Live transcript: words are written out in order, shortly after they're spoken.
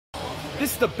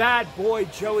This is the bad boy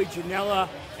Joey Janela,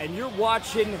 and you're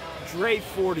watching Dre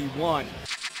 41.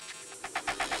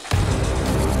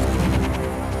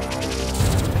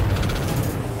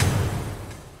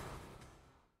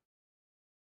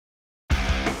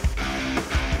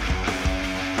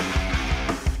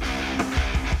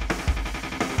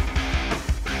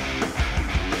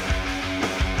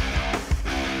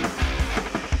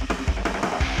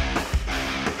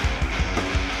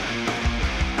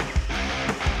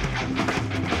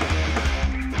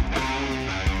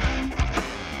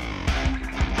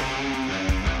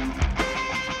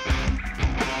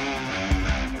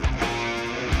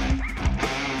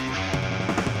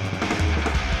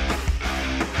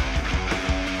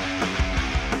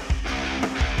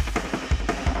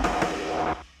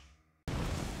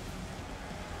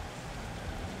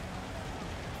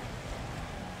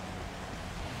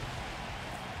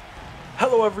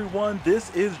 Hello everyone,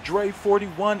 this is Dre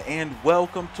 41 and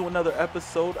welcome to another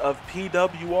episode of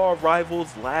PWR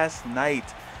Rivals. Last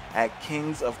night at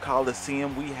Kings of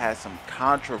Coliseum we had some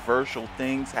controversial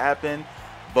things happen,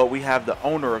 but we have the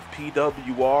owner of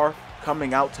PWR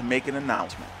coming out to make an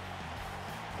announcement.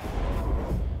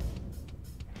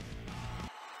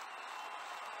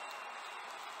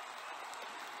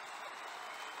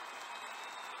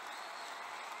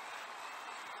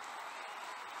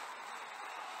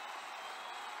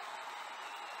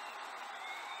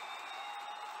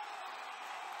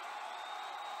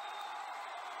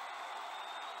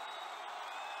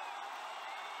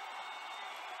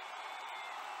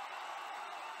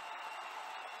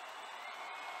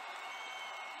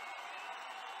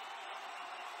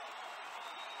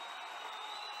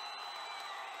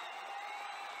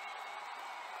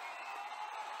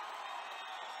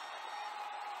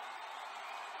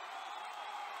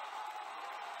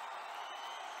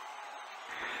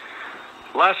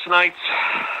 Last night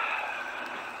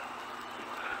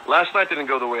didn't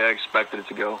go the way I expected it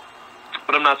to go,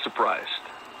 but I'm not surprised.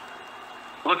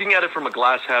 Looking at it from a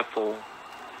glass half full,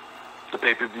 the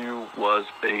pay-per-view was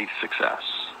a success.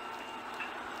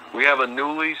 We have a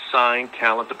newly signed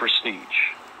talent, the Prestige,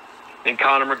 in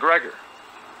Conor McGregor.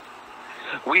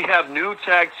 We have new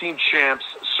tag team champs,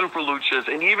 Super Luchas,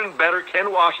 and even better,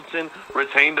 Ken Washington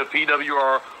retained the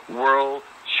PWR World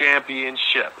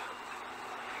Championship.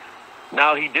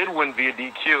 Now, he did win via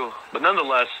DQ, but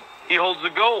nonetheless, he holds the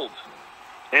gold.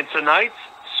 And tonight,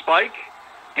 Spike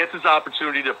gets his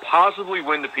opportunity to possibly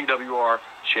win the PWR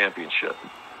Championship.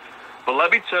 But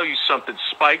let me tell you something,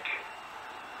 Spike.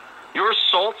 Your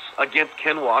assault against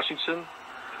Ken Washington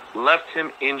left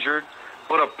him injured,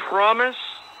 but a promise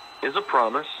is a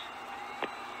promise.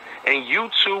 And you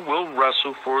two will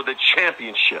wrestle for the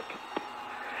championship.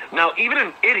 Now, even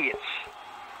an idiot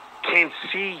can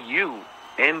see you.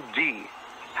 ND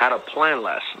had a plan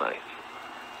last night,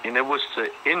 and it was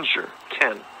to injure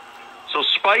Ken, so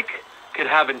Spike could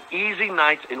have an easy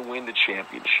night and win the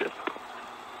championship.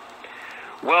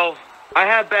 Well, I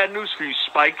have bad news for you,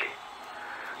 Spike.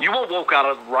 You won't walk out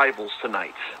of Rivals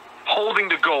tonight holding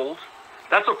the gold.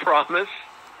 That's a promise.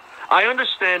 I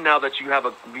understand now that you have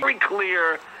a very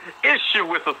clear issue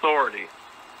with authority.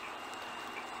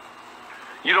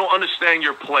 You don't understand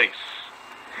your place.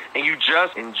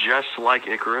 And just like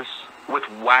Icarus, with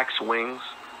wax wings,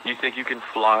 you think you can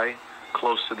fly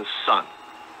close to the sun.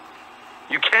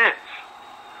 You can't.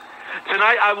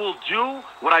 Tonight I will do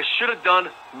what I should have done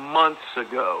months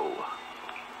ago.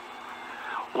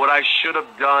 What I should have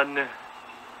done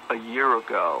a year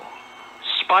ago.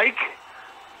 Spike,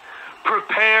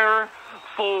 prepare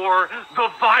for the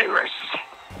virus.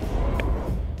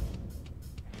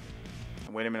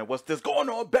 Wait a minute, what's this going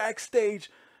on backstage?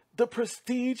 The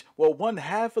Prestige, well, one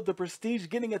half of the Prestige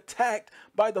getting attacked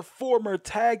by the former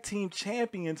tag team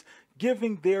champions,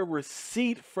 giving their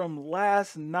receipt from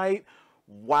last night.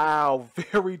 Wow,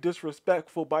 very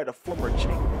disrespectful by the former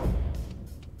champion.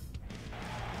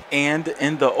 And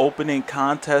in the opening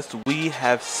contest, we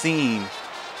have seen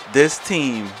this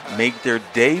team make their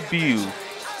debut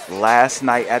last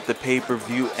night at the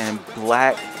pay-per-view, and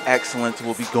Black Excellence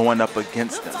will be going up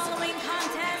against them.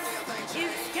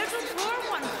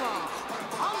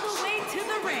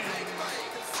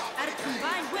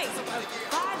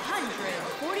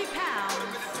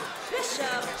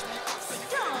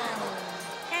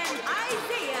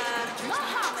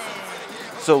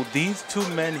 So these two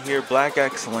men here, Black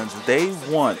Excellence, they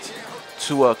want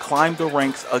to climb the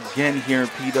ranks again here in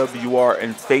PWR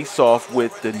and face off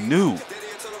with the new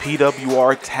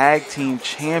PWR Tag Team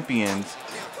Champions,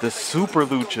 the Super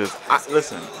Luchas.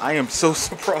 Listen, I am so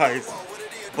surprised,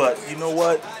 but you know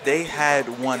what? They had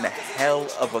one hell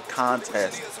of a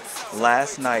contest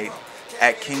last night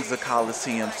at Kings of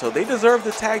Coliseum. So they deserve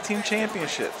the tag team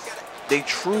championships. They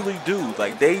truly do.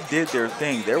 Like, they did their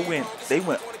thing. They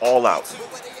went all out.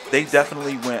 They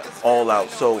definitely went all out.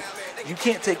 So you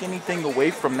can't take anything away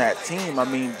from that team. I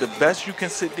mean, the best you can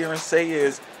sit there and say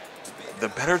is the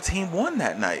better team won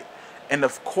that night. And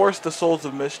of course, the Souls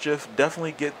of Mischief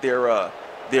definitely get their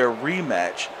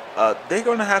rematch. They're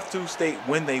going to have to state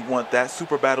when they want that.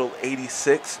 Super Battle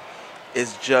 86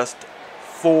 is just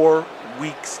 4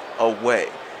 weeks away.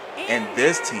 And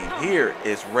this team here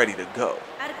is ready to go.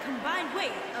 At a combined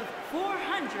weight of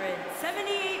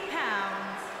 478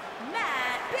 pounds,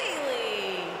 Matt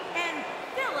Bailey and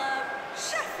Philip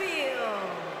Sheffield.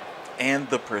 And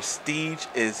the prestige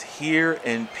is here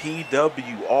in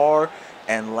PWR.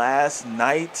 And last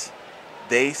night,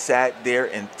 they sat there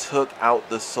and took out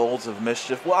the Souls of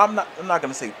Mischief. Well, I'm not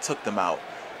going to say took them out,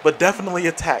 but definitely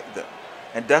attacked them.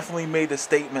 And definitely made a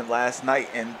statement last night.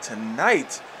 And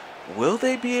tonight, will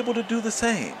they be able to do the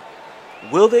same?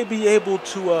 Will they be able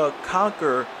to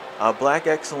conquer Black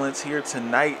Excellence here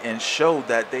tonight and show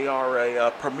that they are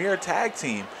a premier tag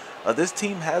team? This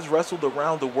team has wrestled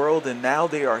around the world, and now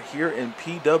they are here in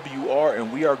PWR,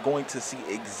 and we are going to see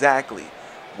exactly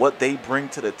what they bring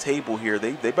to the table here.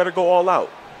 They better go all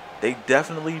out. They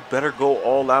definitely better go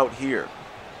all out here.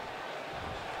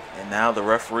 And now the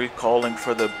referee calling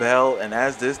for the bell, and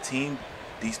as these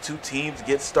two teams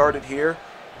get started here,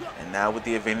 and now with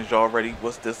the advantage already,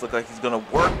 what's this look like? He's going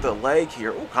to work the leg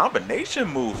here. Oh, combination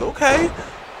moves. Okay.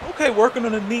 Okay, working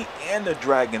on the knee and the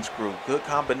dragon screw. Good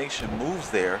combination moves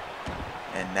there.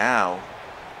 And now,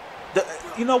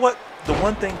 you know what? The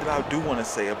one thing that I do want to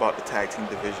say about the tag team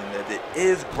division, that it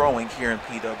is growing here in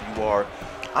PWR.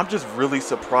 I'm just really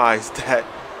surprised that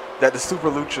the Super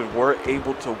Luchas were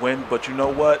able to win. But you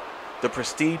know what? The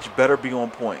prestige better be on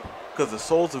point, because the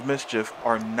Souls of Mischief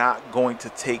are not going to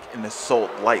take an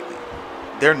assault lightly.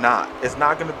 They're not. It's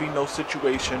not going to be no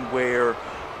situation where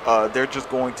they're just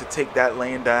going to take that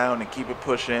laying down and keep it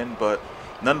pushing. But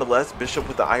nonetheless, Bishop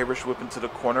with the Irish whip into the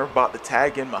corner, about to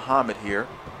tag in Muhammad here.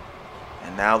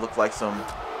 And now look like some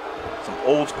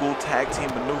old school tag team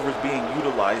maneuvers being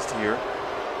utilized here.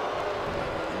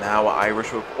 And now an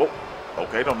Irish whip. Oh,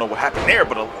 okay, don't know what happened there,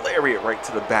 but a lariat right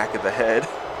to the back of the head.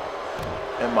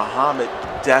 And Muhammad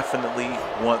definitely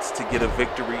wants to get a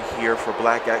victory here for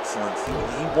Black Excellence.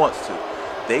 He wants to.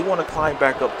 They want to climb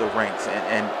back up the ranks.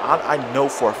 And I know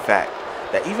for a fact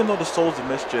that even though the Souls of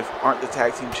Mischief aren't the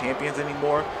tag team champions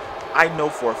anymore, I know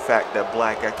for a fact that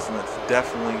Black Excellence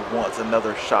definitely wants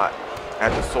another shot at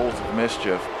the Souls of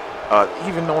Mischief,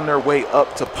 even on their way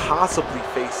up to possibly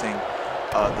facing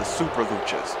the Super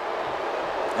Luchas.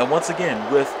 And once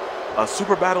again, with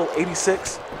Super Battle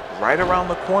 86 right around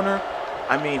the corner,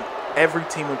 I mean, every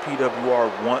team in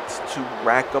PWR wants to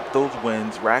rack up those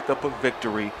wins, rack up a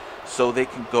victory, so they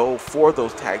can go for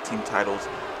those tag team titles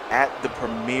at the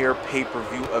premier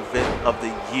pay-per-view event of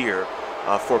the year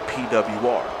for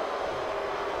PWR.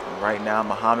 And right now,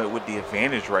 Muhammad with the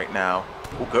advantage right now.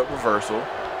 Ooh, good reversal.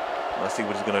 Let's see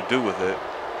what he's going to do with it.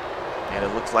 And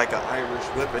it looks like an Irish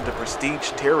whip into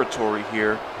prestige territory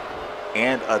here.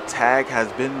 And a tag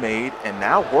has been made. And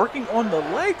now working on the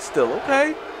leg still.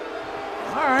 Okay.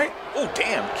 All right. Oh,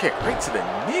 damn. Kick right to the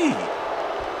knee.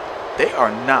 They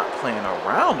are not playing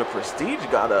around. The prestige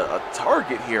got a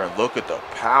target here. And look at the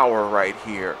power right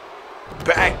here.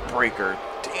 Backbreaker.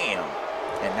 Damn.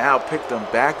 And now pick them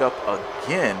back up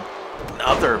again.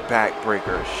 Another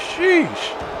backbreaker.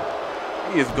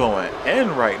 Sheesh. He is going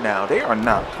in right now. They are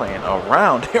not playing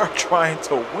around. They are trying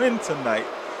to win tonight.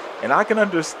 And I can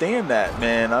understand that,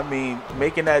 man. I mean,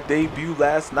 making that debut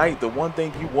last night, the one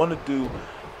thing you want to do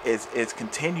is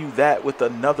continue that with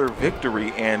another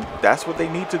victory. And that's what they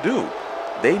need to do.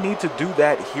 They need to do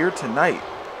that here tonight.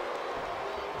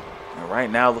 And right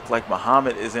now, look like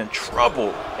Muhammad is in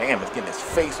trouble. Damn, he's getting his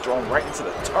face thrown right into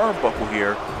the turnbuckle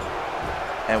here.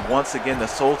 And once again, the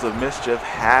Souls of Mischief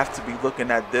have to be looking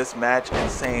at this match and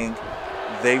saying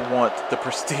they want the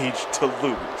prestige to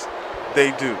lose.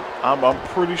 They do. I'm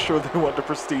pretty sure they want the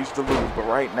prestige to lose. But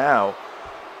right now,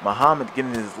 Muhammad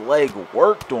getting his leg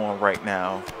worked on right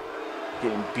now.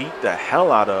 Getting beat the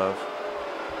hell out of.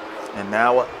 And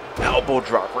now an elbow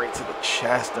drop right to the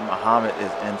chest. And Muhammad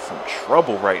is in some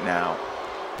trouble right now.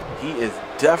 He is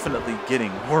definitely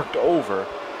getting worked over.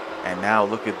 And now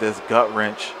look at this gut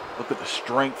wrench. Look at the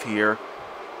strength here.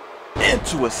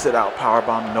 Into a sit-out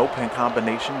powerbomb. No pin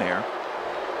combination there.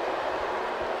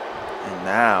 And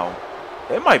now,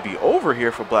 it might be over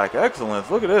here for Black Excellence.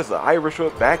 Look at this. The Irish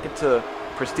whip back into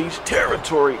prestige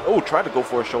territory. Oh, tried to go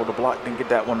for a shoulder block. Didn't get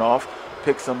that one off.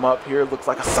 Picks him up here. Looks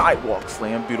like a sidewalk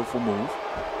slam. Beautiful move.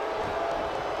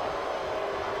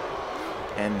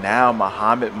 And now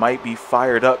Muhammad might be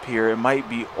fired up here. It might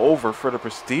be over for the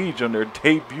Prestige on their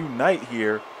debut night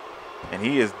here. And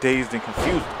he is dazed and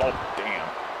confused. Oh, damn.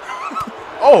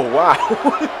 Oh, wow.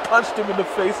 Punched him in the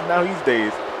face and now he's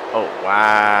dazed. Oh,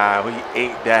 wow. He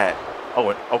ate that. Oh,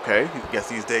 and okay. I guess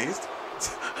he's dazed.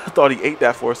 I thought he ate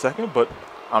that for a second, but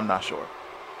I'm not sure.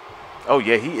 Oh,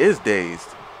 yeah, he is dazed.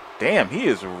 Damn, he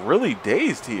is really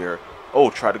dazed here.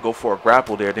 Oh, try to go for a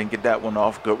grapple there. Didn't get that one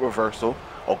off. Good reversal.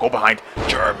 Oh, go behind.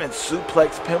 German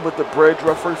suplex pin with the bridge.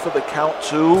 Referee for the count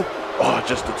 2. Oh,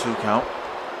 just the 2 count.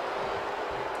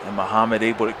 And Muhammad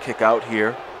able to kick out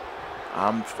here.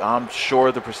 I'm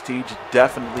sure the Prestige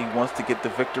definitely wants to get the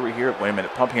victory here. Wait a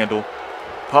minute. Pump handle.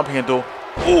 Pump handle.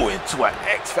 Oh, into an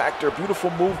X Factor.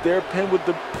 Beautiful move there. Pin with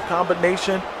the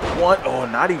combination. 1. Oh,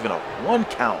 not even a 1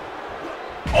 count.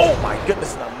 Oh, my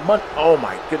goodness. Oh,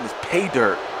 my goodness. Pay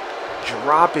dirt.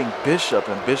 Dropping Bishop,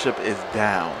 and Bishop is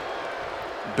down.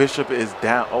 Bishop is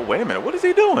down. Oh, wait a minute. What is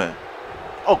he doing?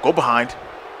 Oh, go behind.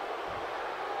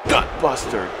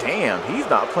 Gutbuster. Damn, he's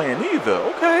not playing either.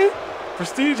 Okay.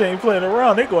 Prestige ain't playing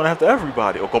around. They're going after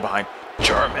everybody. Oh, go behind.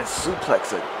 German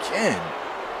suplex again.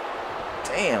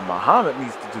 Damn, Muhammad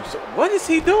needs to do so. What is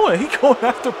he doing? He going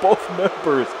after both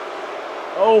members.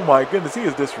 Oh, my goodness. He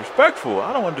is disrespectful.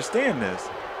 I don't understand this.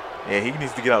 Yeah, he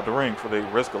needs to get out the ring for the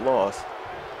risk of loss.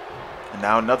 And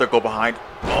now another go behind.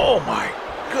 Oh my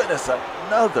goodness,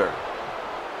 another,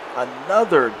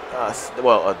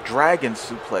 well, a dragon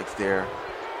suplex there.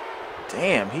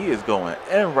 Damn, he is going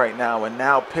in right now and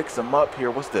now picks him up here.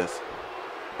 What's this?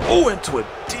 Oh, into a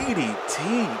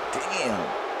DDT. Damn.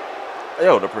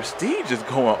 Yo, the Prestige is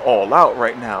going all out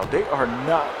right now. They are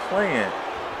not playing.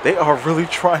 They are really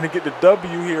trying to get the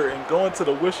W here and going to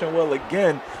the wishing well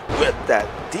again with that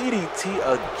DDT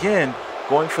again.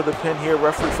 Going for the pin here,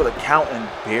 referee for the count, and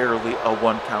barely a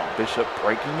 1 count. Bishop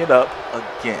breaking it up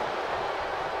again.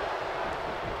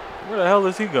 Where the hell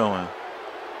is he going?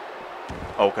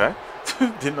 Okay.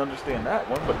 Didn't understand that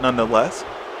one, but nonetheless.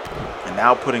 And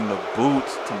now putting the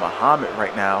boots to Muhammad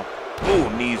right now. Ooh,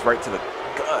 knees right to the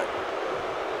gut.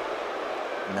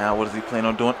 Now what is he planning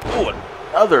on doing? Ooh,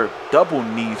 another double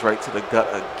knees right to the gut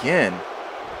again.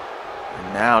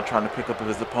 And now trying to pick up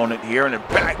his opponent here, and a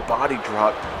back body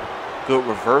drop. Good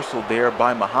reversal there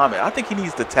by Muhammad. I think he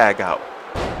needs to tag out.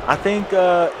 I think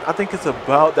it's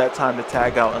about that time to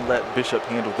tag out and let Bishop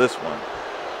handle this one.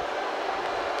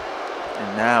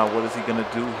 And now what is he going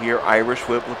to do here? Irish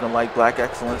whip looking like Black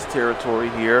Excellence territory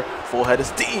here. Full head of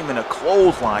steam and a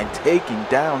clothesline taking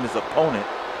down his opponent.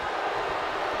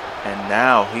 And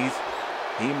now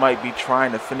he might be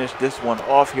trying to finish this one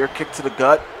off here. Kick to the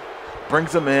gut.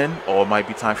 Brings him in. Oh, it might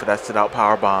be time for that sit-out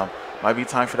powerbomb. Might be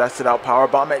time for that sit-out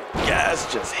powerbomb. And yes,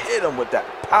 just hit him with that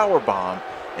powerbomb.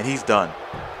 And he's done.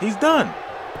 He's done.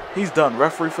 He's done.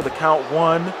 Referee for the count.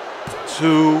 1,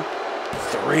 2,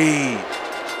 3.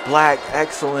 Black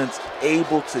Excellence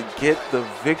able to get the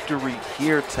victory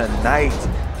here tonight.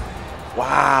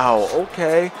 Wow.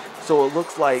 Okay. So it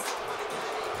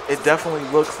definitely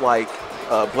looks like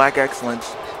Black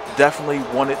Excellence definitely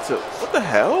wanted to. What the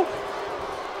hell?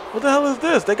 What the hell is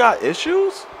this? They got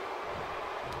issues?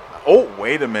 Oh,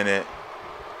 wait a minute.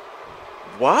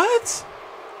 What?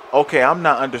 Okay, I'm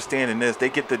not understanding this. They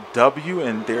get the W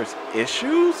and there's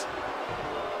issues?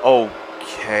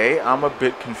 Okay, I'm a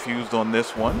bit confused on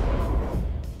this one.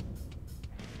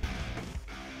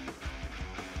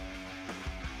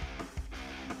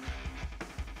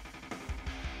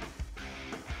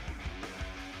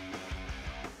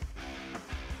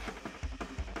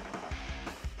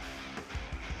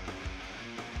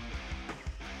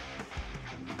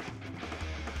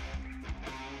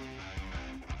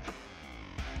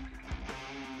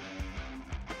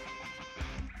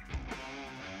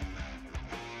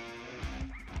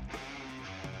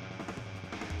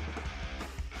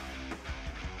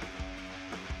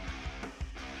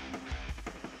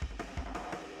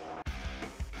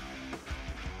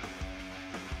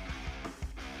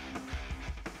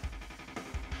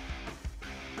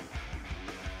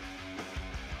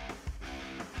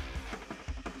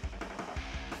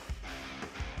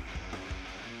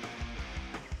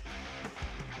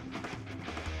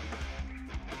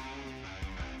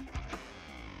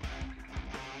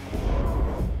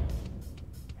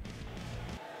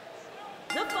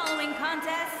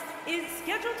 Contest is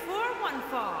scheduled for one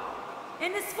fall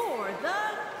and is for the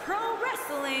Pro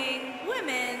Wrestling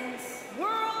Women's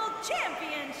World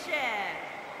Championship.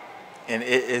 And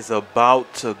it is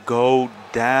about to go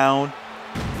down.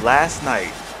 Last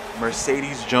night,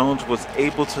 Mercedes Jones was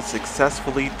able to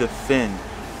successfully defend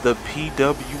the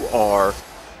PWR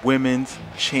Women's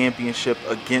Championship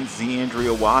against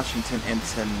Zandria Washington. And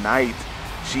tonight,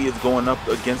 She is going up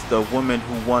against the woman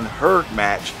who won her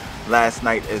match last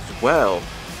night as well,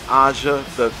 Aja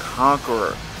the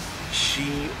Conqueror.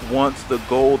 She wants the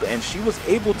gold, and she was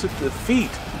able to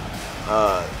defeat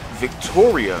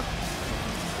Victoria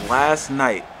last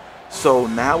night. So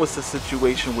now it's a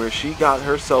situation where she got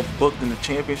herself booked in the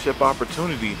championship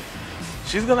opportunity.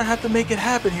 She's going to have to make it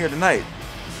happen here tonight.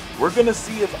 We're going to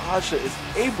see if Aja is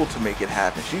able to make it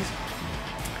happen.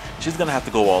 She's going to have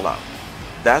to go all out.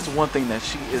 That's one thing that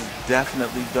she is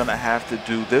definitely going to have to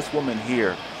do. This woman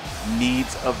here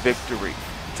needs a victory.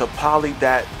 To poly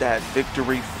that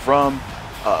victory from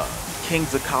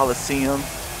Kings of Coliseum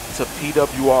to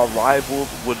PWR Rivals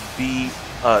would be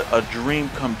a dream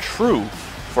come true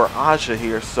for Aja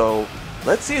here. So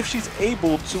let's see if she's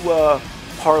able to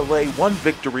parlay one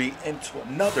victory into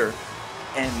another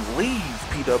and leave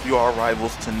PWR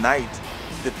Rivals tonight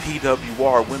the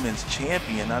PWR Women's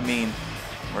Champion. I mean,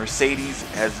 Mercedes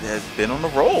has been on the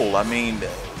roll. I mean,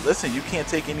 listen, you can't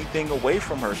take anything away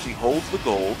from her. She holds the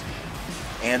gold,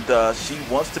 and she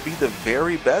wants to be the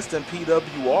very best in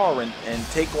PWR and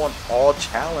take on all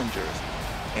challengers.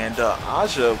 And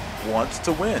Aja wants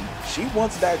to win. She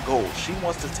wants that gold. She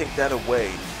wants to take that away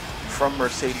from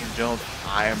Mercedes Jones.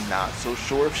 I am not so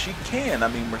sure if she can. I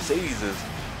mean, Mercedes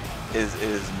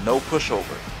is no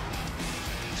pushover.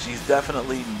 She's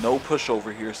definitely no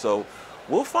pushover here. So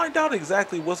we'll find out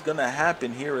exactly what's going to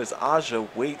happen here as Aja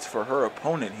waits for her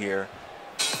opponent here.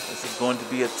 This is going to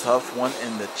be a tough one,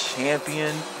 and the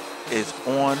champion is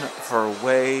on her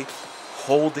way,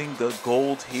 holding the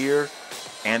gold here.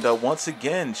 And once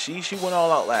again, she went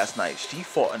all out last night. She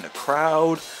fought in the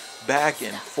crowd, back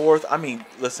and forth. I mean,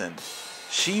 listen,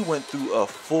 she went through a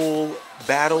full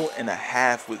battle and a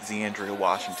half with Zandria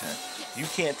Washington. You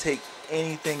can't take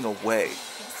anything away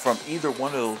from either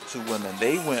one of those two women.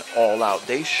 They went all out.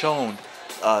 They shown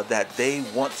that they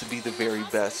want to be the very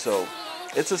best. So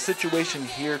it's a situation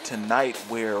here tonight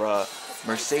where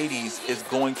Mercedes is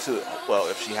going to, well,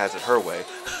 if she has it her way,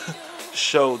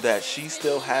 show that she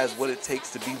still has what it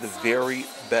takes to be the very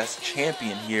best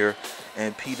champion here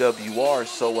in PWR.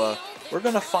 So we're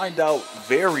going to find out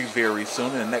very, very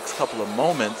soon in the next couple of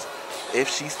moments if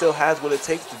she still has what it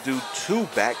takes to do 2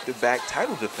 back-to-back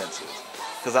title defenses.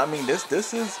 Because, I mean,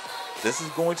 this is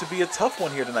going to be a tough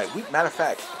one here tonight. Matter of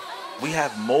fact, we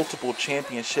have multiple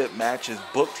championship matches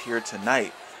booked here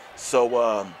tonight.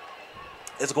 So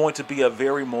it's going to be a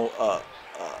very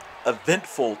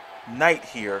eventful night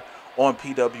here on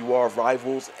PWR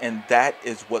Rivals, and that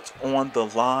is what's on the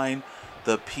line,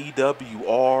 the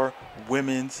PWR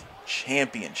Women's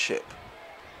Championship.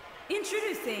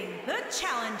 Introducing the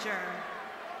challenger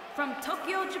from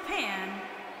Tokyo, Japan,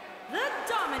 the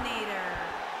Dominator.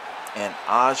 And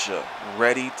Aja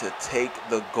ready to take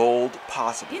the gold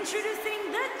possible.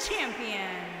 Introducing the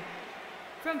champion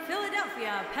from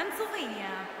Philadelphia,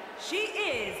 Pennsylvania. She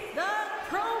is the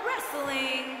Pro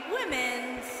Wrestling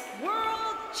Women's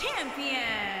World Champion,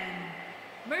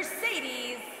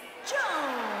 Mercedes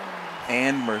Jones.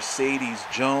 And Mercedes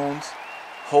Jones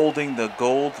holding the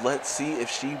gold. Let's see if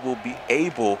she will be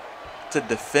able to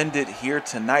defend it here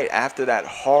tonight after that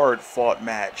hard-fought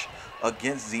match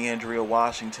against Zandria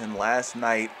Washington last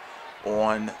night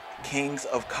on Kings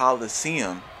of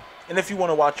Coliseum. And if you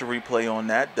want to watch a replay on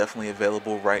that, definitely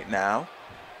available right now.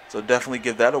 So definitely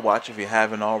give that a watch if you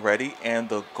haven't already. And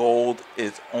the gold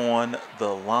is on the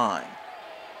line.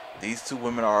 These two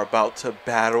women are about to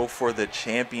battle for the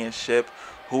championship.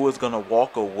 Who is going to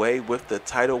walk away with the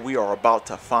title? We are about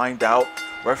to find out.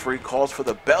 Referee calls for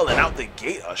the bell, and out the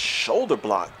gate, a shoulder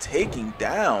block taking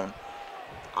down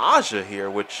Aja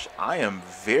here, which I am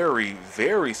very,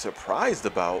 very surprised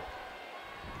about.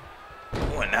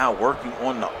 Ooh, and now working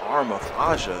on the arm of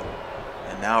Aja.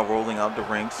 And now rolling out the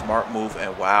ring. Smart move.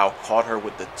 And wow, caught her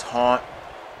with the taunt.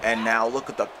 And now look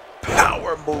at the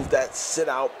power move. That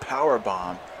sit-out power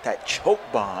bomb. That choke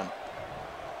bomb.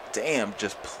 Damn,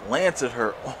 just planted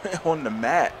her on the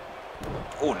mat.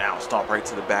 Oh, now stomp right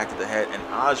to the back of the head. And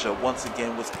Aja once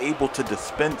again was able to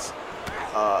dispense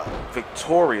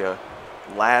Victoria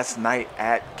last night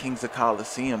at Kings of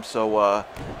Coliseum. So,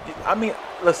 I mean,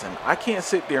 listen, I can't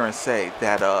sit there and say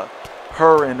that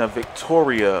her and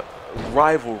Victoria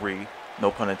rivalry,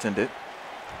 no pun intended,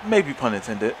 maybe pun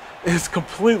intended, is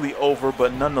completely over.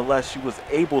 But nonetheless, she was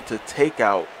able to take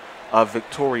out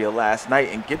Victoria last night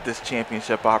and get this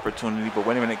championship opportunity. But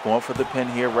wait a minute, going for the pin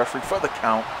here. Referee for the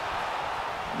count.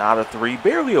 Not a 3,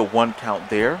 barely a 1 count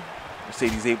there.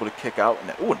 Mercedes able to kick out.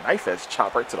 And ooh, a knife edge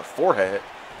chop right to the forehead.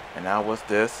 And now what's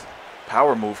this?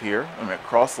 Power move here. I mean,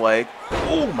 cross leg.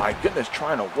 Oh my goodness,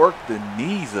 trying to work the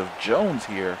knees of Jones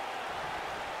here.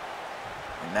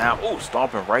 And now, oh,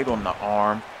 stomping right on the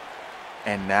arm.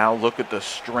 And now look at the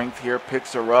strength here.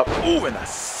 Picks her up. Ooh, and a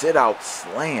sit-out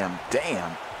slam.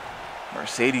 Damn.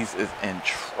 Mercedes is in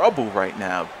trouble right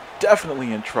now.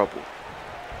 Definitely in trouble.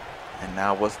 And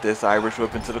now what's this? Irish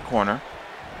whip into the corner.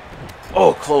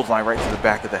 Oh, clothesline right to the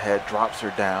back of the head. Drops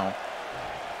her down.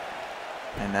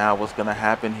 And now what's going to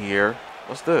happen here?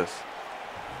 What's this?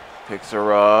 Picks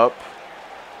her up.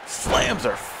 Slams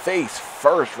her face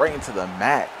first right into the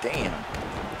mat. Damn.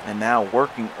 And now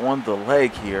working on the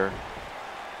leg here.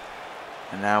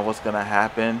 And now what's going to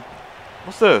happen?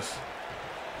 What's this?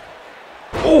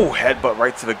 Oh, headbutt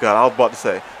right to the gut. I was about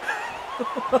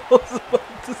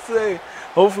to say.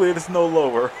 Hopefully it's no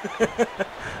lower.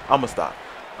 I'm going to stop.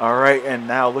 All right, and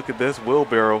now look at this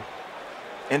wheelbarrow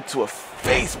into a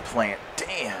face plant.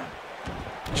 Damn.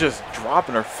 Just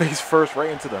dropping her face first right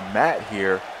into the mat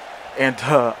here. And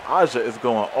Aja is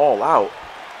going all out.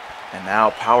 And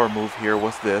now power move here.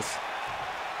 What's this?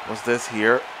 What's this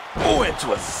here? Oh,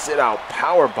 into a sit-out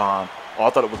power bomb. Oh, I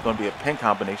thought it was going to be a pin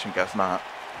combination. Guess not.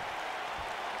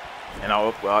 And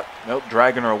nope,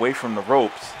 dragging her away from the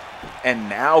ropes. And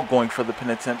now going for the pin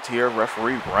attempt here.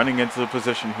 Referee running into the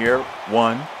position here.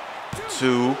 1,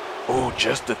 2. Oh,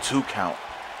 just a 2 count.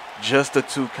 Just a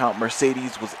 2 count.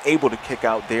 Mercedes was able to kick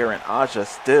out there, and Aja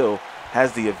still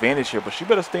has the advantage here. But she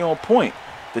better stay on point.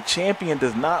 The champion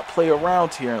does not play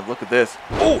around here. And look at this.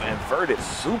 Oh, inverted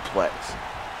suplex.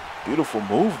 Beautiful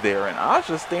move there. And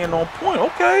Aja staying on point.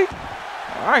 Okay.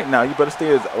 All right, now you better stay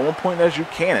as on point as you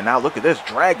can. And now look at this.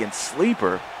 Dragon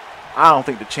sleeper. I don't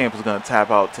think the champ is going to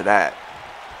tap out to that.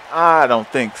 I don't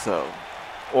think so.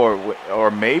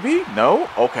 Or maybe? No?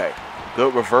 Okay.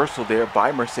 Good reversal there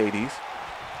by Mercedes.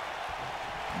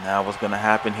 Now what's going to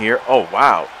happen here? Oh,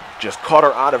 wow. Just caught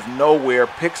her out of nowhere.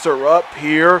 Picks her up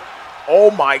here. Oh,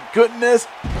 my goodness.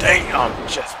 Damn.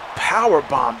 Just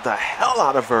powerbombed the hell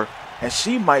out of her. And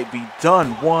she might be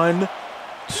done. 1,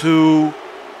 2,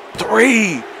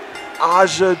 3.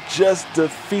 Aja just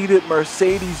defeated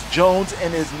Mercedes Jones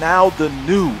and is now the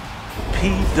new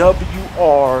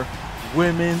PWR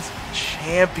Women's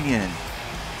Champion.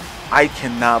 I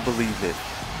cannot believe it.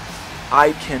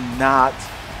 I cannot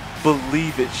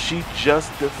believe it. She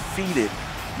just defeated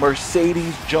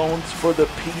Mercedes Jones for the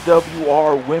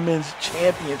PWR Women's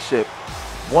Championship.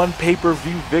 One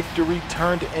pay-per-view victory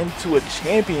turned into a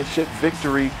championship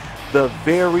victory the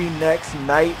very next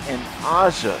night, and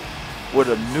Aja, with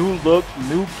a new look,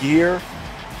 new gear,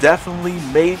 definitely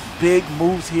made big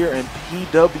moves here in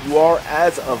PWR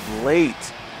as of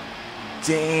late.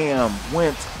 Damn,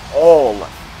 went all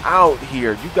out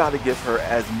here. You got to give her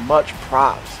as much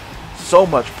props. So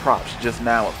much props just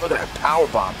now. Look at that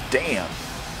powerbomb. Damn.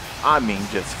 I mean,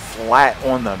 just flat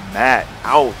on the mat,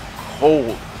 out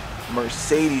cold.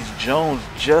 Mercedes Jones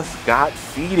just got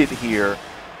defeated here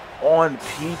on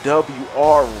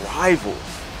PWR Rivals.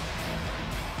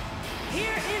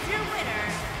 Here is your winner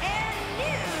and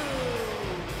new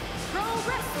Pro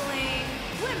Wrestling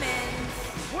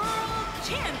Women's World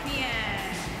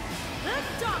Champion,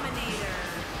 the Dominator.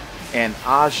 And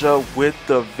Aja with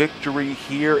the victory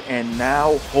here and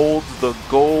now holds the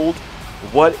gold.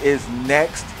 What is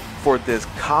next for this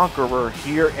conqueror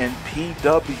here in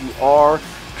PWR?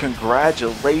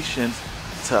 Congratulations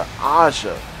to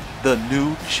Aja, the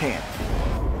new champ.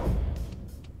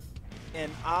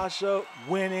 And Aja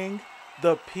winning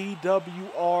the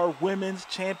PWR Women's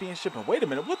Championship. And wait a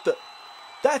minute, what the?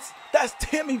 That's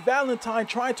Tammy Valentine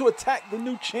trying to attack the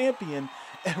new champion.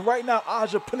 And right now,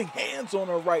 Aja putting hands on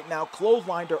her right now,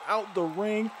 clotheslined her out the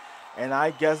ring. And I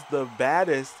guess the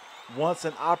baddest wants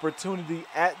an opportunity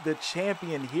at the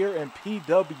champion here in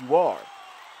PWR.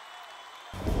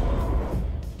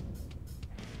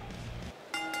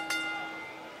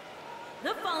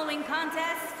 The following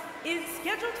contest is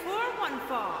scheduled for one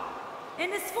fall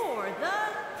and is for the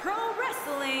Pro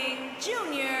Wrestling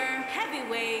Junior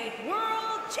Heavyweight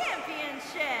World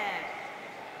Championship.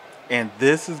 And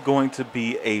this is going to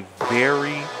be a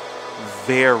very,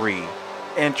 very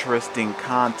interesting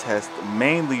contest,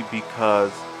 mainly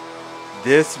because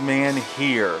this man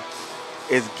here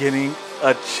is getting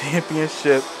a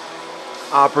championship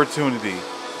opportunity.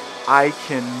 I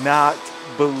cannot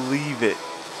believe it.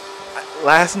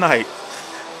 Last night,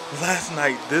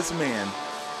 this man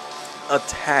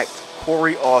attacked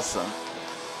Corey Awesome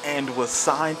and was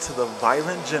signed to the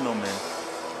Violent Gentleman,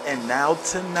 and now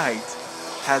tonight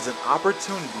has an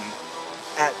opportunity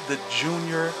at the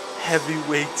Junior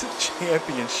Heavyweight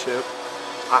Championship.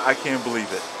 I can't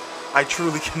believe it. I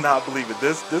truly cannot believe it.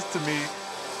 This to me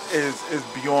is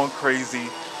beyond crazy.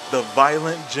 The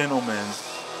Violent Gentleman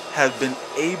has been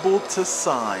able to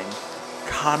sign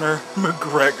Conor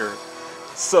McGregor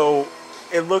So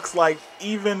it looks like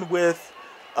even with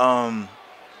Duke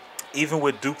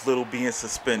Little being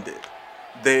suspended,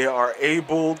 they are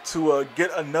able to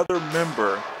get another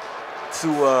member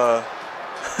to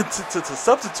to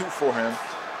substitute for him.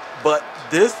 But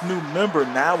this new member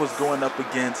now is going up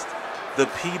against the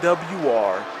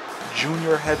PWR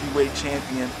Junior Heavyweight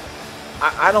Champion.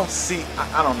 I don't see.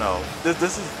 I don't know.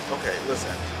 This is okay.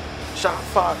 Listen, Shot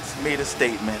Fox made a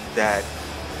statement that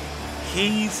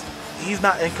he's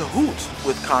not in cahoots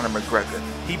with Conor McGregor.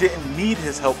 He didn't need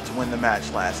his help to win the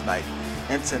match last night.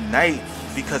 And tonight,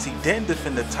 because he didn't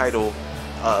defend the title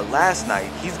last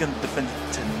night, he's going to defend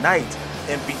it tonight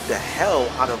and beat the hell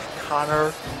out of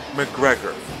Conor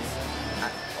McGregor.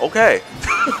 Okay.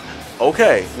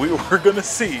 Okay, we're going to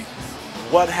see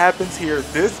what happens here.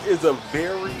 This is a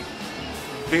very,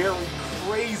 very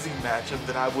crazy matchup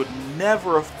that I would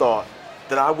never have thought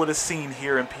that I would have seen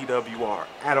here in PWR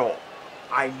at all.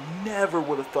 I never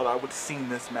would have thought I would have seen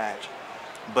this match.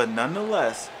 But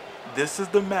nonetheless, this is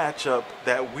the matchup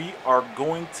that we are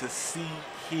going to see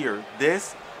here.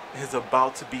 This is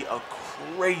about to be a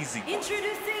crazy one.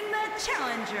 Introducing the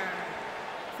challenger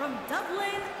from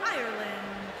Dublin, Ireland,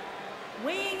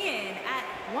 weighing in at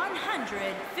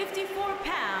 154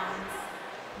 pounds,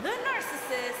 the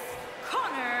narcissist,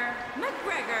 Conor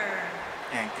McGregor.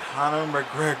 And Conor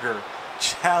McGregor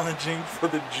challenging for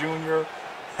the Junior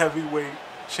Heavyweight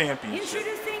Championship.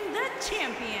 Introducing the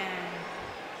champion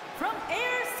from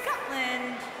Ayr,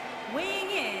 Scotland,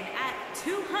 weighing in at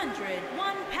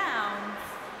 201 pounds.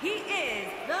 He is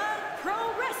the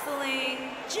Pro Wrestling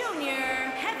Junior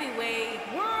Heavyweight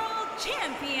World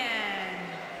Champion,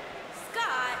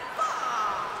 Scott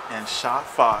Fox. And Shot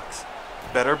Fox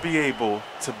better be able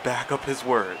to back up his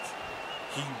words.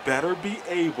 He better be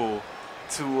able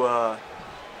to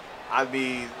I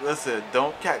mean, listen,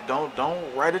 don't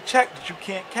write a check that you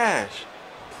can't cash.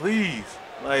 Please.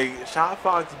 Like, Shot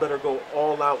Fox better go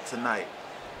all out tonight.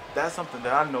 That's something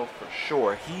that I know for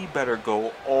sure. He better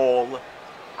go all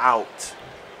out.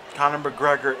 Conor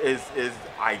McGregor is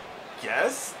I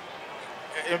guess,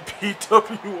 in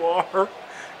PWR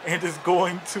and is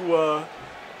going to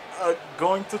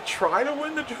try to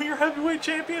win the Junior Heavyweight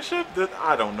Championship.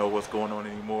 I don't know what's going on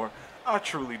anymore. I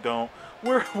truly don't.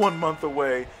 We're 1 month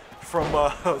away from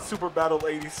Super Battle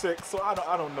 86, so I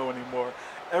don't know anymore.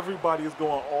 Everybody is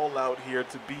going all out here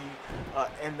to be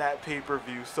in that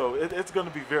pay-per-view, so it's going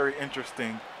to be very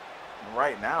interesting.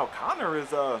 Right now, Conor is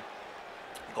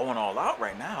going all out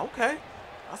right now. Okay,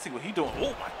 I see what he's doing.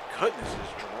 Oh my goodness,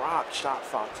 just dropped Shot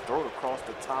Fox, throw it across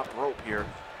the top rope here.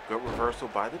 Good reversal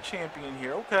by the champion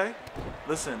here. Okay,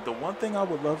 listen, the one thing I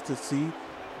would love to see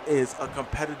is a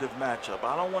competitive matchup.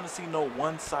 I don't want to see no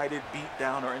one-sided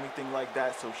beatdown or anything like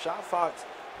that. So Shot Fox,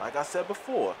 like I said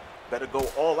before, better go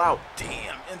all out.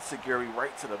 Damn, Insecurity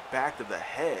right to the back of the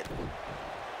head.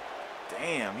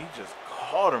 Damn, he just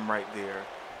caught him right there.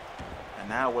 And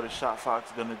now what is Shot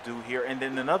Fox going to do here? And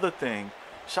then another thing,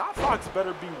 Shot Fox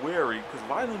better be wary, because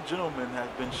Violent Gentlemen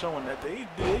have been showing that they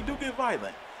do get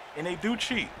violent. And they do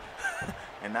cheat.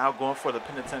 And now going for the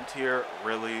pin attempt here.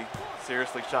 Really?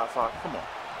 Seriously, Shot Fox? Come on.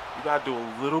 You got to do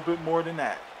a little bit more than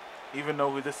that. Even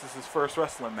though this is his first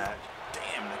wrestling match.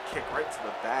 Damn, the kick right to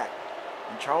the back.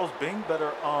 And Charles Bing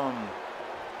better,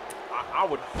 I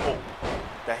would hope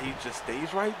that he just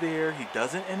stays right there. He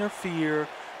doesn't interfere,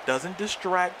 doesn't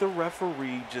distract the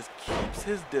referee, just keeps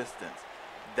his distance.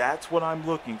 That's what I'm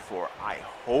looking for. I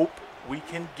hope we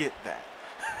can get that.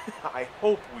 I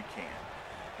hope we can.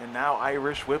 And now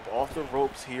Irish whip off the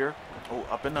ropes here. Oh,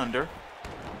 up and under.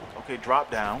 Okay,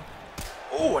 drop down.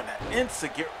 Oh, and that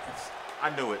insecure.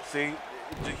 I knew it. See,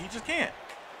 he just can't.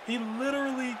 He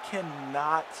literally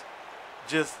cannot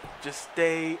just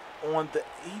stay on the.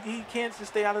 He can't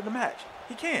just stay out of the match.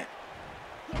 He can't.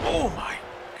 Oh my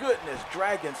goodness!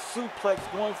 Dragon suplex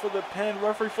going for the pin.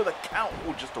 Referee for the count.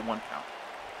 Oh, just a 1 count.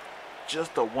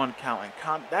 Just a 1 count.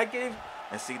 And that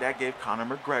gave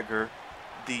Conor McGregor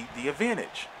the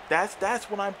advantage. That's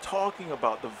what I'm talking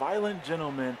about. The Violent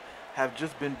Gentlemen have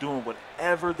just been doing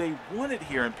whatever they wanted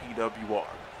here in PWR.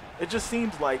 It just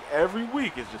seems like every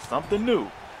week is just something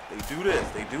new. They do this,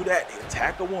 they do that, they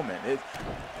attack a woman.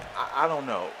 I don't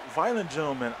know. Violent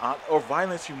Gentlemen, or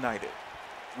Violence United.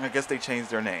 I guess they changed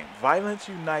their name. Violence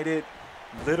United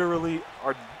literally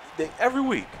every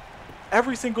week,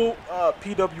 every single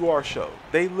PWR show,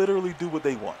 they literally do what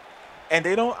they want. And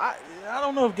they don't, I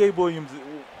don't know if Gabe Williams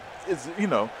is,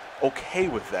 okay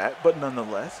with that, but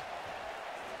nonetheless,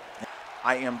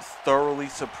 I am thoroughly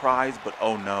surprised, but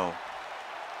oh no.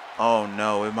 Oh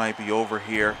no, it might be over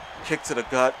here. Kick to the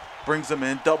gut, brings him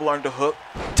in, double underhook,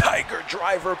 Tiger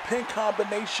Driver, pin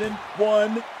combination,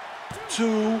 1,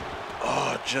 2.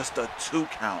 Oh, just a 2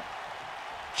 count.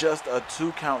 Just a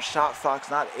 2 count. Shot Fox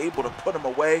not able to put him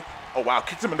away. Oh, wow.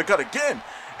 Kicks him in the gut again.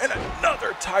 And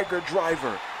another Tiger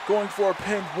Driver. Going for a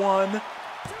pin. 1,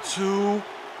 2,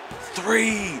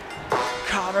 3.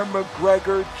 Conor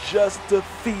McGregor just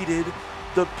defeated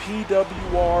the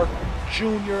PWR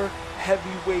Junior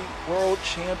Heavyweight World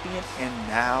Champion, and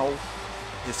now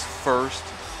his first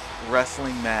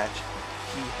wrestling match,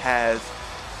 he has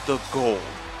the gold.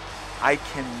 I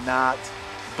cannot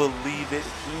believe it.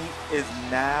 He is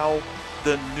now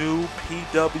the new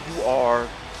PWR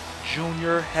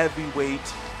Junior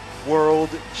Heavyweight World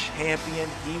Champion.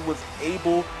 He was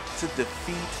able to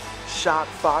defeat Shot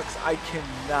Fox. I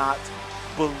cannot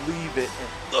believe it.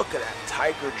 And look at that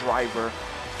Tiger Driver,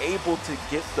 able to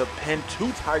get the pin.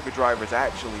 2 Tiger Drivers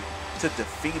actually to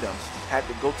defeat him. Had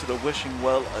to go to the wishing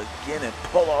well again and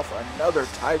pull off another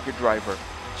Tiger Driver.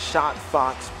 Shot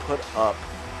Fox put up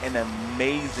an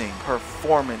amazing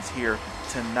performance here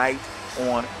tonight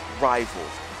on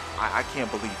Rivals. I can't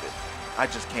believe it. I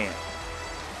just can't.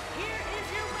 Here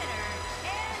is your winner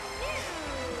and new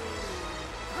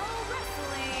Pro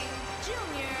Wrestling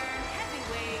Junior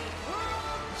Heavyweight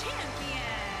World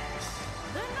Champion,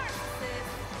 the Narcissist,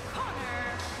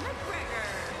 Conor McGregor.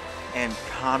 And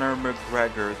Conor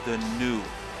McGregor, the new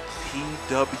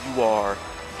PWR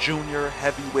Junior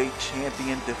Heavyweight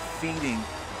Champion, defeating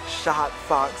Shot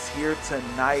Fox here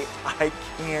tonight. I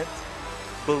can't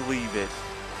believe it.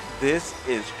 This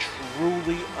is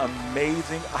truly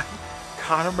amazing.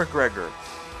 Conor McGregor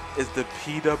is the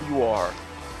PWR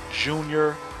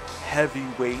Junior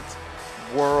Heavyweight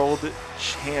World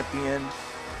Champion.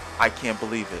 I can't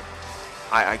believe it.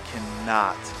 I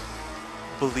cannot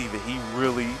believe it. He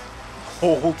really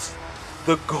holds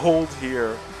the gold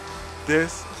here.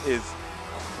 This is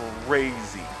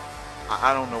crazy.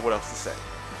 I don't know what else to say.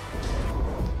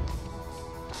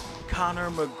 Conor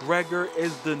McGregor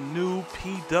is the new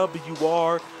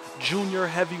PWR Junior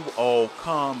Heavyweight. Oh,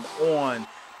 come on.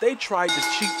 They tried to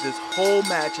cheat this whole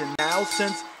match, and now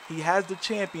since he has the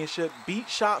championship, beat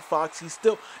Shot Fox, he's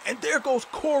still... And there goes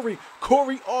Corey.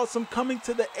 Corey Awesome coming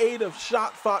to the aid of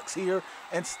Shot Fox here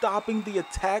and stopping the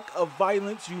attack of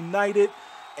Violence United.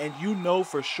 And you know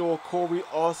for sure Corey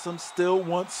Awesome still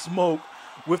wants smoke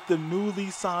with the newly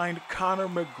signed Conor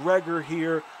McGregor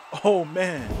here. Oh,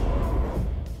 man.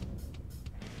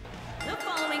 The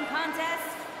following contest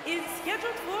is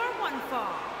scheduled for one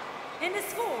fall and is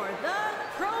for the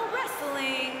Pro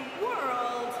Wrestling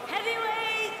World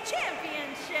Heavyweight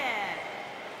Championship.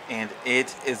 And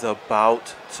it is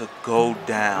about to go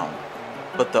down.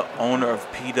 But the owner of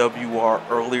PWR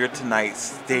earlier tonight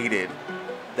stated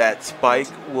that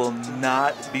Spike will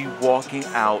not be walking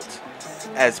out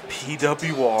as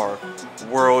PWR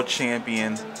World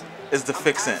Champion. Is the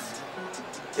fix-in?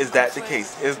 Is that the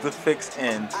case? Is the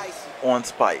fix-in on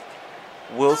Spike?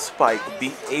 Will Spike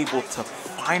be able to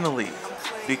finally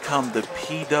become the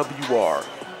PWR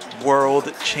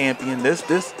World Champion? This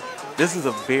is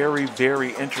a very,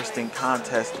 very interesting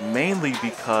contest, mainly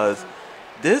because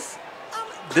this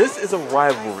is a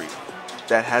rivalry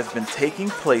that has been taking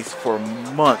place for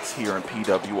months here in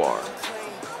PWR.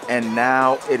 And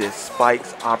now it is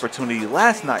Spike's opportunity.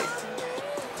 Last night,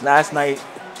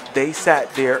 they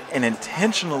sat there and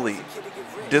intentionally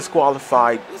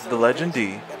disqualified the Legend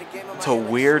D to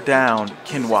wear down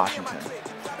Ken Washington.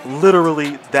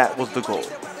 Literally, that was the goal.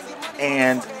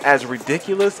 And as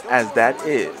ridiculous as that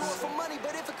is,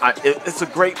 it's a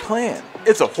great plan.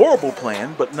 It's a horrible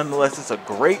plan, but nonetheless, it's a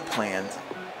great plan.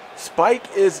 Spike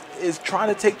is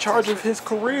trying to take charge of his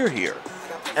career here.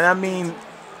 And I mean,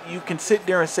 you can sit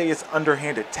there and say it's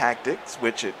underhanded tactics,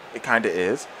 which it kind of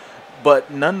is.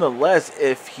 But nonetheless,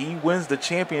 if he wins the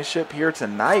championship here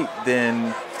tonight,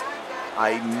 then,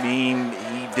 I mean,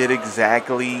 he did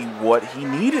exactly what he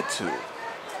needed to.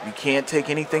 You can't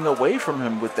take anything away from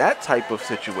him with that type of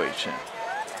situation.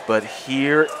 But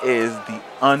here is the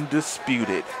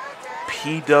undisputed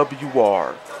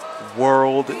PWR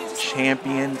World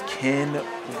Champion Ken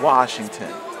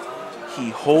Washington. He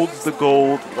holds the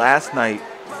gold. Last night,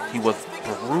 he was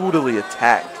brutally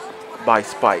attacked by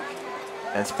Spike.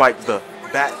 And Spike, the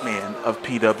Batman of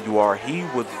PWR, he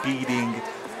was beating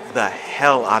the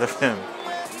hell out of him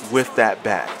with that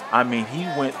bat. I mean, he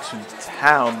went to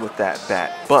town with that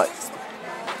bat. But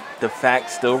the fact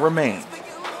still remains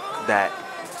that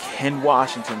Ken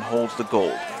Washington holds the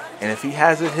gold. And if he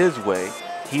has it his way,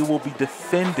 he will be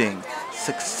defending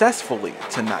successfully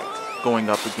tonight going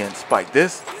up against Spike.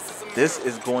 This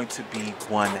is going to be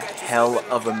one hell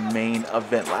of a main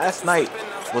event. Last night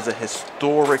was a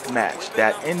historic match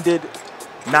that ended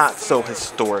not so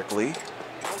historically,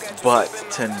 But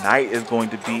tonight is going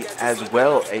to be as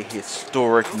well a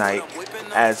historic night,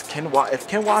 as if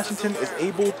Ken Washington is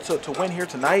able to win here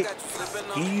tonight,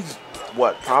 he's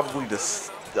probably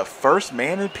the first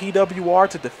man in PWR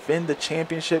to defend the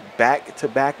championship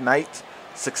back-to-back nights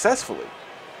successfully.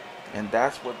 And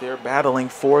that's what they're battling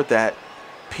for, that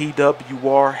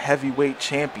PWR Heavyweight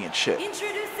Championship.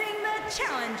 Introducing the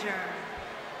challenger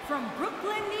from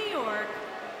Brooklyn, New York,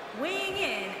 weighing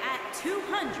in at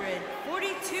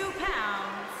 242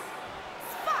 pounds,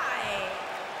 Spike.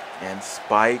 And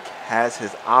Spike has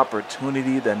his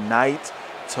opportunity tonight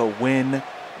to win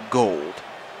gold.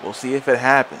 We'll see if it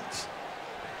happens.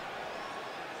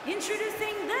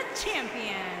 Introducing the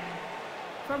champion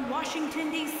from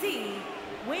Washington, D.C.,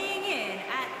 weighing in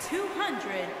at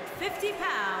 250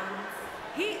 pounds,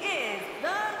 he is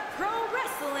the Pro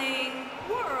Wrestling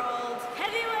World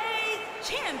Heavyweight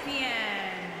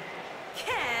Champion,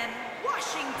 Ken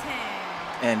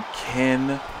Washington. And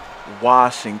Ken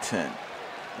Washington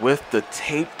with the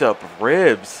taped up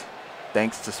ribs,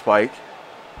 thanks to Spike.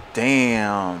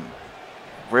 Damn.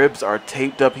 Ribs are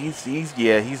taped up. He's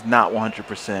not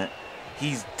 100%.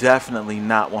 He's definitely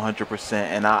not 100%.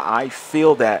 And I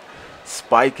feel that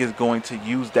Spike is going to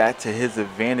use that to his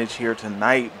advantage here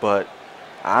tonight, but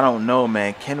I don't know,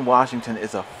 man. Ken Washington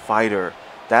is a fighter.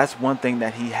 That's one thing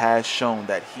that he has shown,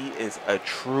 that he is a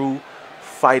true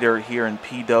fighter here in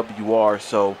PWR.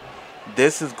 So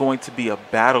this is going to be a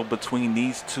battle between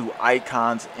these two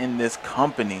icons in this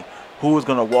company. Who is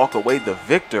going to walk away the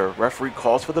victor? Referee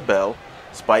calls for the bell.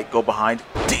 Spike go behind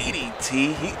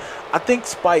DDT. I think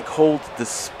Spike holds the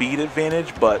speed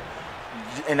advantage,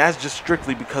 and that's just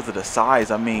strictly because of the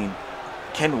size. I mean,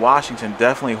 Ken Washington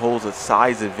definitely holds a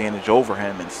size advantage over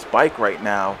him, and Spike right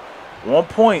now, 1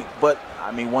 point. But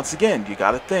I mean, once again, you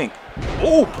got to think.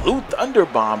 Oh, Blue Thunder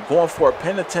Bomb going for a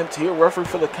pin attempt here. Referee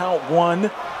for the count, 1.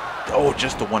 Oh,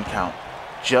 just a 1 count.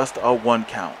 Just a 1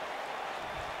 count.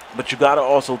 But you got to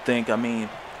also think, I mean,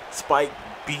 Spike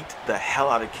beat the hell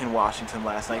out of Ken Washington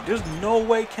last night. There's no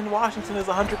way Ken Washington is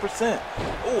 100%.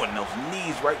 Oh, and those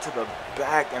knees right to the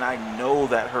back, and I know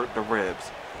that hurt the ribs.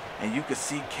 And you can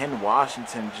see Ken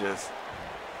Washington just,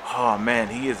 oh man,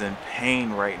 he is in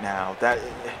pain right now.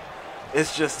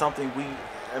 It's just something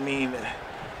I mean,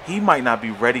 he might not be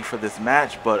ready for this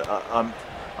match, but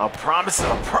a promise is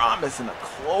a promise, and a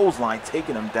clothesline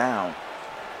taking him down.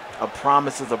 A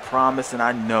promise is a promise, and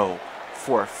I know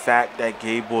for a fact that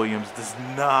Gabe Williams does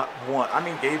not want, I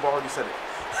mean, Gabe already said it.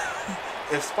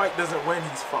 If Spike doesn't win,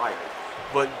 he's fired.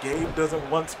 But Gabe doesn't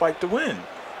want Spike to win.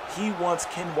 He wants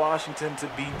Ken Washington to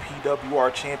be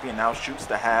PWR champion. Now shoots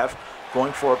the half,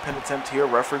 going for a pin attempt here.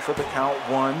 Referee for the count,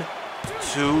 1,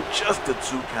 2, just a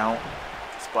 2 count.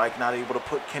 Spike not able to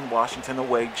put Ken Washington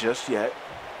away just yet.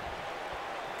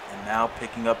 And now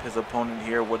picking up his opponent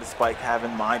here. What does Spike have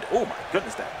in mind? Oh my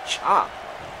goodness, that chop.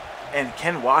 And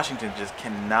Ken Washington just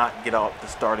cannot get out the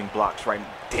starting blocks right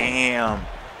now. Damn.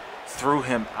 Threw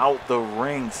him out the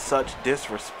ring. Such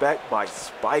disrespect by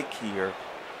Spike here.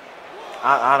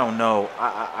 I don't know.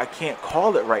 I can't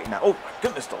call it right now. Oh my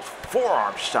goodness, those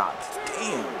forearm shots.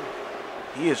 Damn.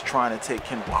 He is trying to take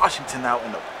Ken Washington out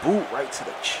in a boot right to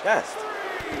the chest.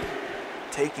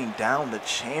 Taking down the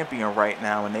champion right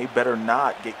now, and they better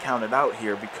not get counted out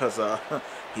here, because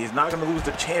he's not going to lose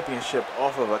the championship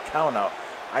off of a count out.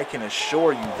 I can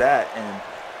assure you that, and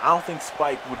I don't think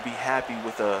Spike would be happy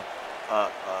with a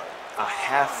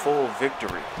half-full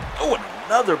victory. Oh, and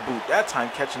another boot, that time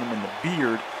catching him in the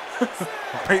beard,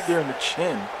 right there in the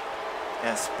chin.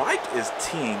 And Spike is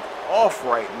teeing off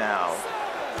right now.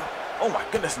 Oh my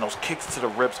goodness, and those kicks to the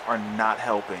ribs are not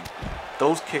helping.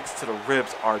 Those kicks to the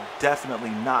ribs are definitely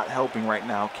not helping right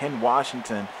now. Ken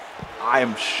Washington, I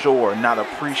am sure, not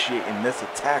appreciating this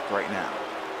attack right now.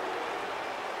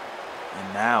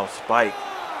 And now Spike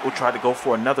will try to go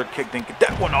for another kick, then get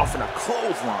that one off in a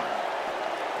clothesline.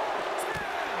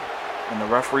 And the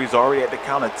referee's already at the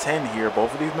count of 10 here.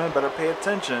 Both of these men better pay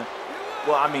attention.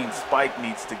 Well, I mean, Spike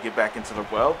needs to get back into the,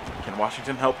 well, Ken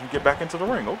Washington help him get back into the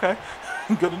ring. Okay,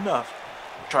 good enough.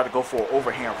 Try to go for an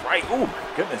overhand right. Oh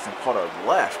my goodness, and caught a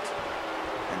left.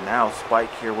 And now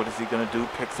Spike here, what is he gonna do?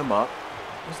 Picks him up.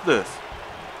 What's this?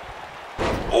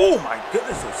 Oh my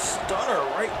goodness, a stunner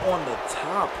right on the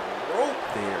top rope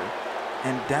there.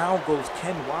 And down goes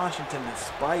Ken Washington, and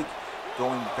Spike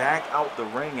going back out the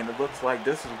ring, and it looks like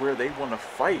this is where they want to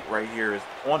fight right here, is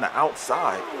on the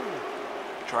outside.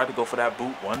 Tried to go for that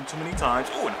boot one too many times.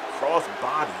 Oh, and a cross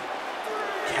body.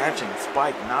 Catching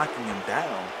Spike, knocking him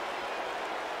down.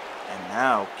 And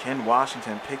now Ken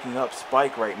Washington picking up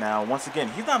Spike right now. Once again,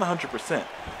 he's not 100%.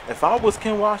 If I was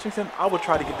Ken Washington, I would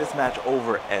try to get this match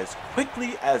over as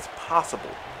quickly as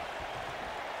possible.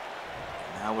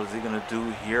 Now what is he going to do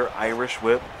here? Irish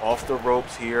whip off the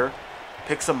ropes here.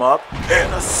 Picks him up.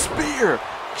 And a spear.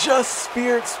 Just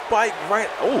speared Spike right.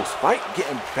 Oh, Spike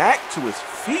getting back to his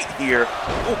feet here.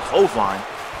 Oh, clothesline.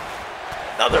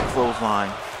 Another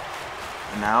clothesline.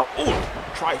 And now,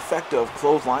 oh, trifecta of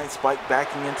clothesline. Spike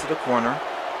backing into the corner.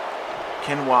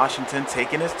 Ken Washington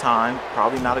taking his time.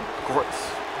 Probably not a great.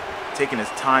 Taking his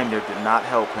time there did not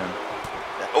help him.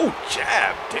 Oh,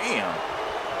 jab. Damn.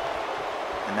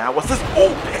 And now what's this?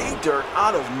 Oh, pay dirt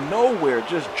out of nowhere.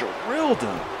 Just drilled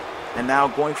him. And now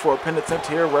going for a pin attempt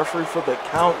here. Referee for the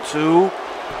count to.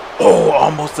 Oh,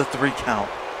 almost a 3 count.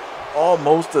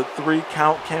 Almost a 3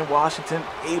 count. Ken Washington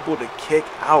able to kick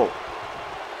out.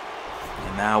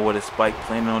 And now what is Spike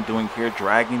planning on doing here?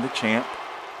 Dragging the champ.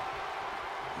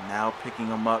 And now picking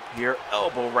him up here.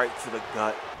 Elbow right to the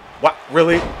gut. What?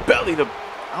 Really? Belly to...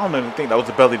 I don't even think that was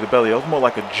a belly to belly. It was more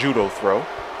like a judo throw.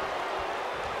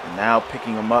 And now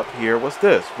picking him up here. What's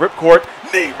this? Ripcord.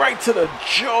 Knee right to the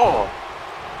jaw.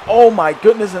 Oh my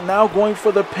goodness. And now going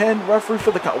for the pin. Referee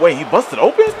for the count. Wait, he busted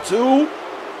open? 2.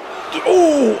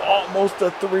 Oh, almost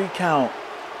a 3 count.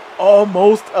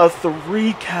 Almost a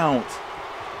 3 count.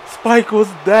 Spike was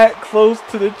that close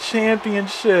to the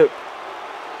championship.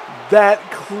 That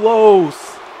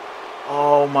close.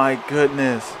 Oh my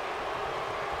goodness.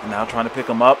 And now trying to pick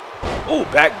him up. Oh,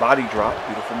 back body drop.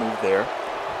 Beautiful move there.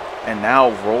 And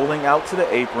now rolling out to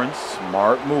the apron.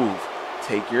 Smart move.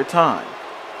 Take your time.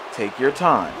 Take your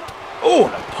time. Oh,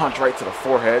 and a punch right to the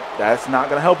forehead. That's not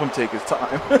going to help him take his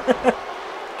time.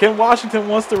 Ken Washington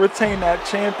wants to retain that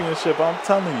championship. I'm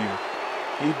telling you.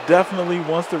 He definitely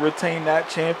wants to retain that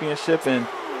championship. And,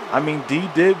 I mean, D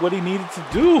did what he needed to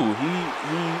do.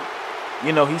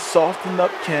 He softened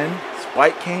up Ken.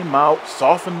 Spike came out,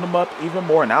 softened him up even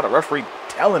more. Now the referee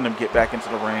telling him get back into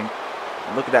the ring.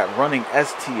 And look at that running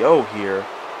STO here.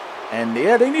 And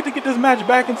yeah, they need to get this match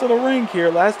back into the ring here.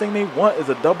 Last thing they want is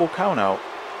a double count out.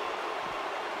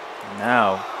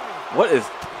 Now, what is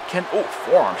Ken? Oh,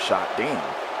 forearm shot. Damn.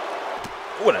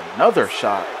 Oh, and another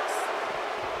shot.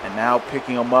 And now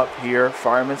picking him up here.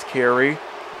 Fireman's carry.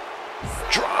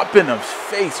 Dropping him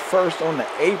face first on the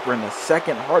apron. The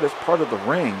second hardest part of the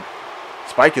ring.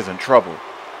 Spike is in trouble.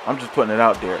 I'm just putting it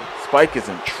out there. Spike is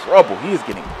in trouble. He is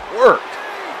getting worked.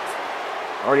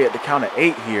 Already at the count of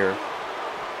 8 here.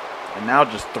 And now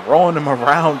just throwing him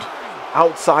around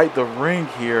outside the ring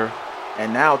here.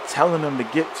 And now telling him to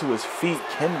get to his feet.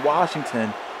 Ken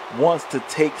Washington wants to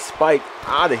take Spike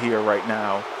out of here right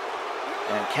now.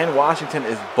 And Ken Washington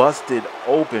is busted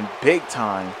open big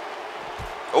time.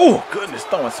 Oh, goodness.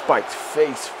 Throwing Spike's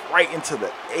face right into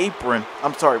the apron.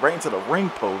 I'm sorry, right into the ring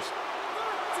post.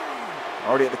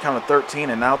 Already at the count of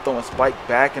 13 and now throwing Spike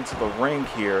back into the ring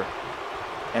here.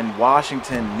 And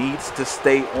Washington needs to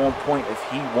stay on point if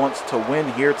he wants to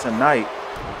win here tonight.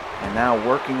 And now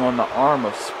working on the arm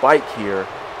of Spike here.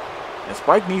 And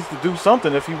Spike needs to do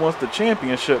something if he wants the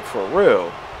championship for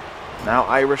real. Now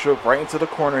Irish whip right into the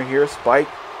corner here. Spike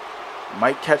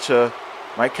might catch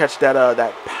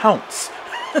that pounce.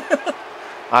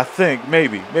 I think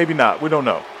maybe not. We don't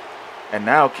know. And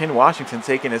now Ken Washington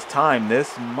taking his time.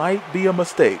 This might be a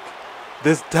mistake.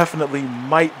 This definitely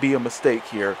might be a mistake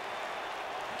here.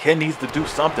 Ken needs to do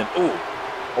something. Ooh,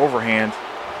 overhand.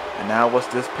 And now what's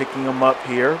this? Picking him up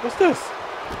here. What's this?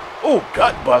 Ooh,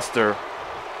 gut buster.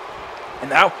 And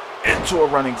now into a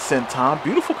running senton.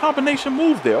 Beautiful combination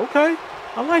move there. Okay,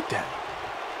 I like that.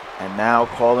 And now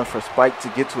calling for Spike to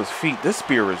get to his feet. This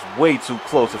spear is way too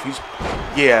close. If he's,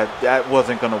 yeah, that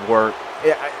wasn't gonna work.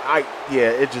 Yeah,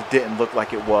 it just didn't look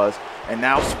like it was. And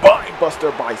now spine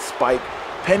buster by Spike.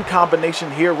 Pin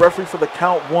combination here. Referee for the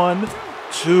count. 1,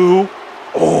 2.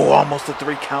 Oh, almost a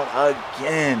 3 count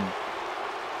again.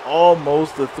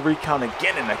 Almost a 3 count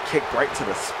again, and a kick right to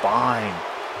the spine.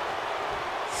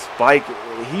 Spike,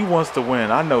 he wants to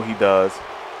win. I know he does.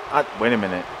 Wait a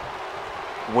minute.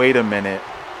 Wait a minute.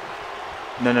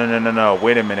 No.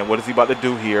 Wait a minute. What is he about to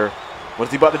do here? What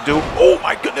is he about to do? Oh,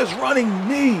 my goodness. Running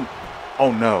knee.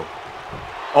 Oh, no.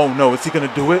 Oh, no. Is he going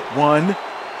to do it? 1,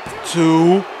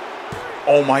 2.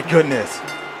 Oh, my goodness.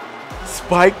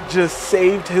 Spike just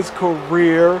saved his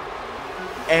career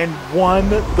and won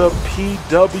the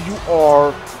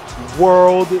PWR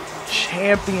World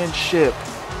Championship.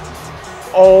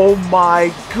 Oh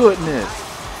my goodness.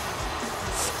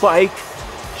 Spike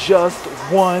just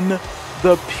won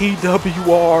the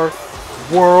PWR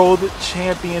World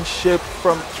Championship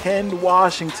from Ken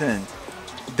Washington.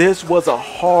 This was a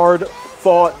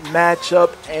hard-fought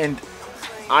matchup, and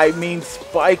I mean,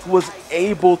 Spike was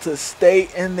able to stay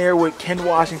in there with Ken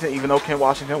Washington, even though Ken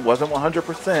Washington wasn't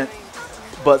 100%.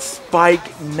 But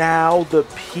Spike, now the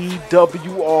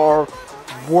PWR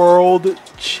World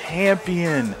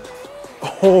Champion.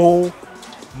 Oh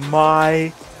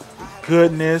my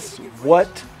goodness,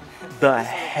 what the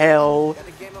hell?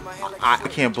 I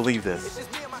can't believe this.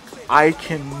 I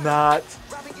cannot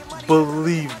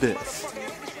believe this.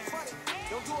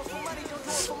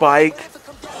 Spike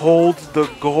holds the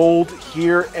gold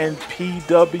here in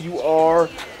PWR,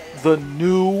 the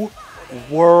new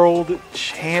world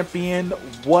champion.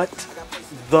 What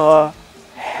the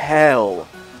hell?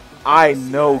 I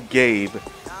know Gabe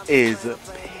is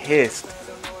pissed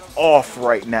off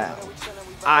right now.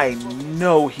 I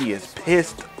know he is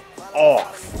pissed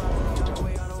off.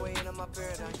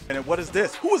 And what is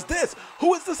this? Who is this?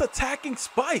 Who is this attacking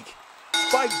Spike?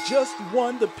 Spike just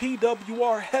won the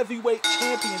PWR Heavyweight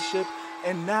Championship,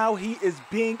 and now he is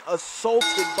being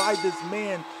assaulted by this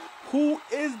man. Who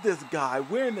is this guy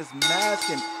wearing this mask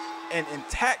and in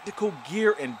tactical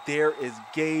gear? And there is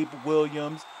Gabe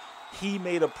Williams. He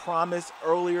made a promise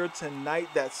earlier tonight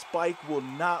that Spike will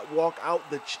not walk out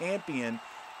the champion,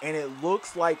 and it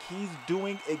looks like he's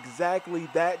doing exactly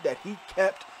that he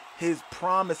kept his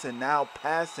promise, and now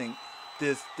passing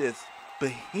this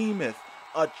behemoth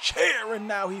a chair, and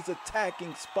now he's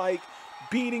attacking Spike,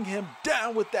 beating him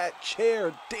down with that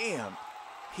chair. Damn,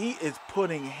 he is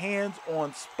putting hands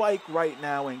on Spike right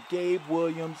now, and Gabe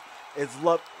Williams is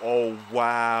oh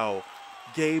wow,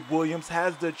 Gabe Williams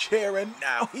has the chair, and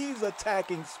now he's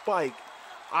attacking Spike.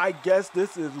 I guess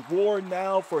this is war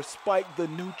now for Spike, the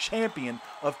new champion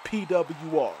of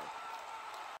PWR.